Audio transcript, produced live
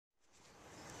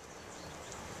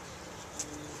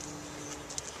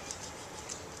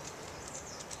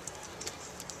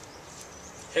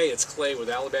Hey, it's Clay with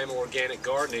Alabama Organic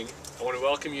Gardening. I want to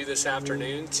welcome you this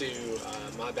afternoon to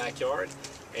my backyard,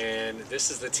 and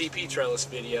this is the Tepee Trellis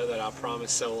video that I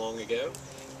promised so long ago.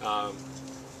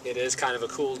 It is kind of a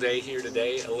cool day here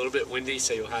today, a little bit windy,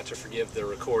 so you'll have to forgive the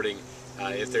recording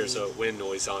if there's a wind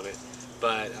noise on it.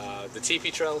 But the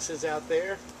Tepee Trellis is out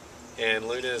there, and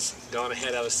Luna's gone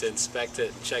ahead of us to inspect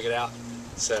it and check it out.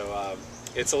 So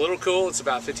it's a little cool. It's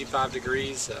about 55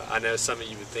 degrees. I know some of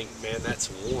you would think, man,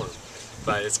 that's warm.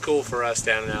 But it's cool for us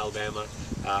down in Alabama.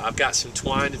 I've got some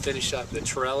twine to finish up the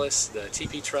trellis, the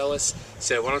Tepee trellis.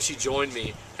 So why don't you join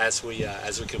me as we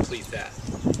complete that?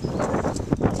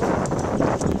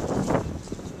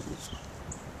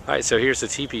 All right, so here's the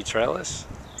Tepee trellis.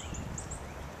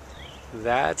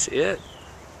 That's it,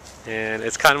 and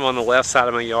it's kind of on the left side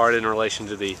of my yard in relation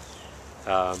to the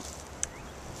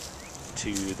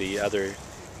other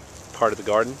part of the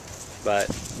garden. But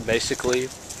basically,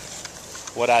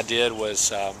 what I did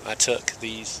was I took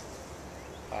these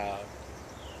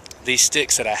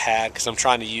sticks that I had, because I'm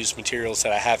trying to use materials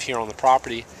that I have here on the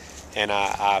property, and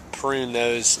I pruned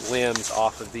those limbs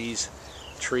off of these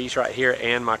trees right here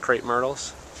and my crepe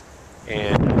myrtles.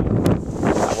 And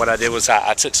what I did was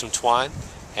I took some twine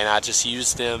and I just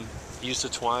used the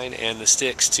twine and the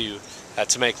sticks to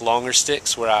make longer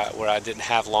sticks where I didn't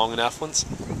have long enough ones,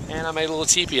 and I made a little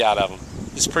teepee out of them.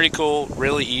 It's pretty cool,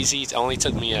 really easy. It only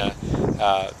took me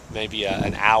maybe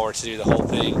an hour to do the whole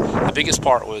thing. The biggest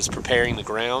part was preparing the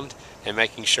ground and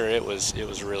making sure it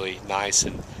was really nice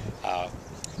and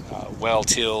well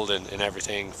tilled and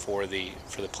everything for the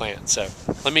plant. So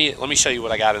let me show you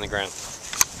what I got in the ground.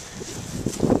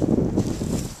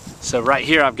 So right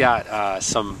here I've got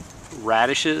some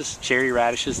radishes, cherry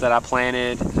radishes that I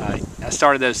planted. I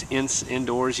started those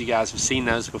indoors. You guys have seen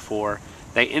those before.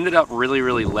 They ended up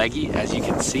really leggy, as you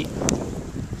can see.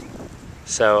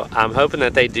 So I'm hoping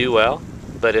that they do well,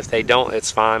 but if they don't,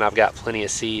 it's fine. I've got plenty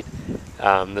of seed.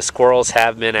 The squirrels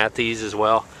have been at these as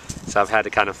well, so I've had to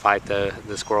kind of fight the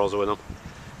squirrels with them.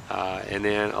 And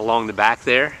then along the back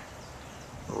there,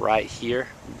 right here,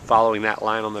 following that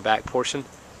line on the back portion,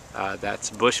 that's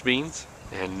bush beans,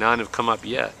 and none have come up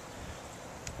yet.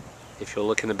 If you'll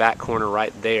look in the back corner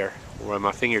right there, where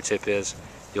my fingertip is,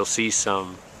 you'll see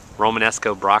some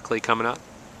Romanesco broccoli coming up.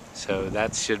 So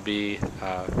that should be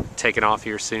taken off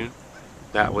here soon.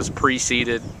 That was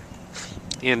pre-seeded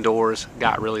indoors,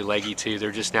 got really leggy too.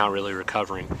 They're just now really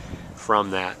recovering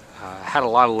from that. Had a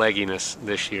lot of legginess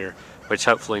this year, which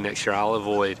hopefully next year I'll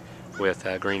avoid with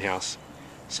greenhouse.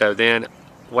 So then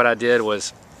what I did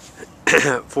was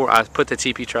I put the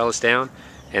Tepee trellis down,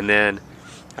 and then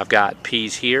I've got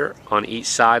peas here on each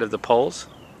side of the poles.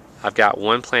 I've got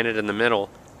one planted in the middle,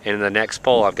 and in the next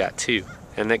pole I've got two.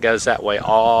 And it goes that way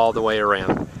all the way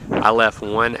around. I left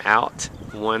one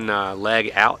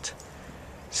leg out.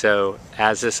 So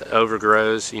as this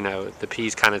overgrows, you know, the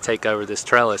peas kind of take over this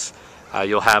trellis.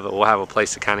 We'll have a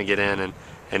place to kind of get in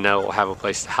and know we'll have a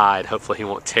place to hide. Hopefully he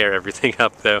won't tear everything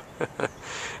up though.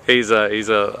 he's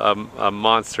a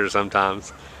monster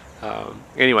sometimes.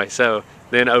 Anyway, so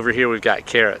then over here we've got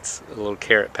carrots, a little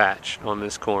carrot patch on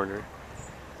this corner.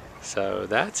 So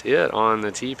that's it on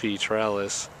the Tepee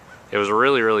trellis. It was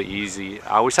really easy.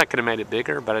 I wish I could have made it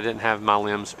bigger, but I didn't have my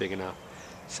limbs big enough.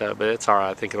 So, but it's all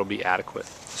right. I think it'll be adequate.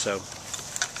 So,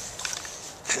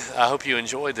 I hope you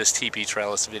enjoyed this Tepee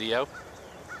trellis video.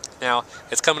 Now,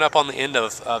 it's coming up on the end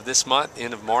of this month,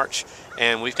 end of March,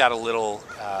 and we've got a little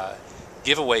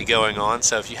giveaway going on.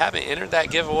 So if you haven't entered that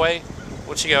giveaway, why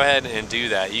don't you go ahead and do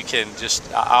that. You can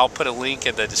just, I'll put a link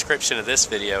in the description of this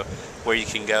video where you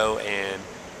can go and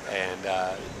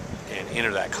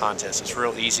enter that contest. It's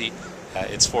real easy.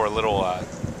 It's for a little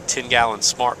 10-gallon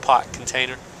Smart Pot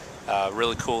container.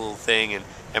 Really cool little thing,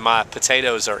 and my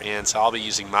potatoes are in, so I'll be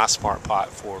using my Smart Pot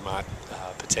for my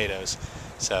potatoes.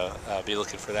 So be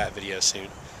looking for that video soon.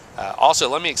 Also,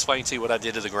 let me explain to you what I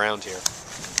did to the ground here.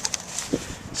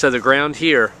 So the ground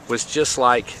here was just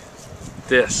like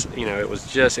this. You know, it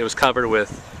was covered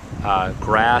with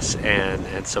grass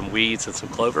and some weeds and some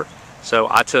clover. So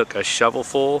I took a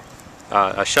shovelful,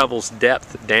 a shovel's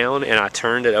depth down, and I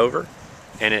turned it over,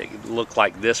 and it looked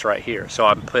like this right here. So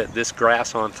I put this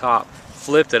grass on top,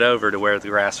 flipped it over to where the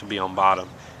grass would be on bottom.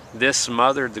 This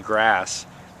smothered the grass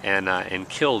and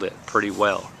killed it pretty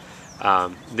well.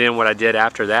 Then what I did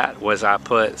after that was I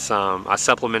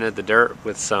supplemented the dirt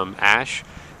with some ash,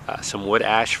 some wood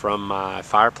ash from my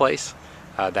fireplace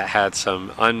that had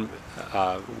some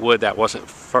wood that wasn't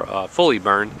fully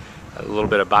burned, a little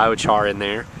bit of biochar in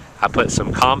there. I put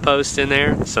some compost in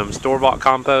there, some store-bought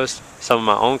compost, some of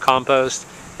my own compost,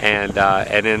 and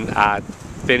then I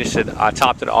finished it. I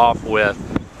topped it off with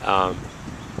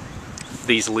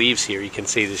these leaves here. You can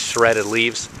see the shredded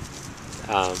leaves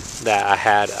that I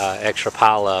had extra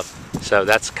pile of. So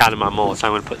that's kind of my mulch.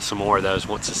 I'm going to put some more of those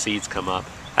once the seeds come up.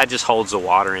 That just holds the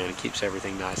water in and keeps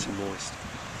everything nice and moist.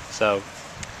 So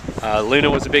Luna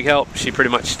was a big help. She pretty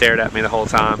much stared at me the whole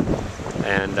time,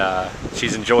 and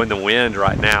she's enjoying the wind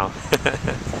right now.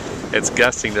 It's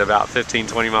gusting to about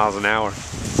 15-20 miles an hour.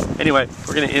 Anyway,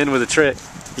 we're going to end with a trick.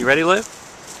 You ready, Liv?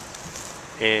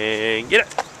 And get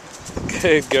it.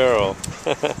 Good girl.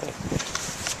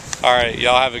 All right,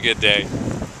 y'all have a good day.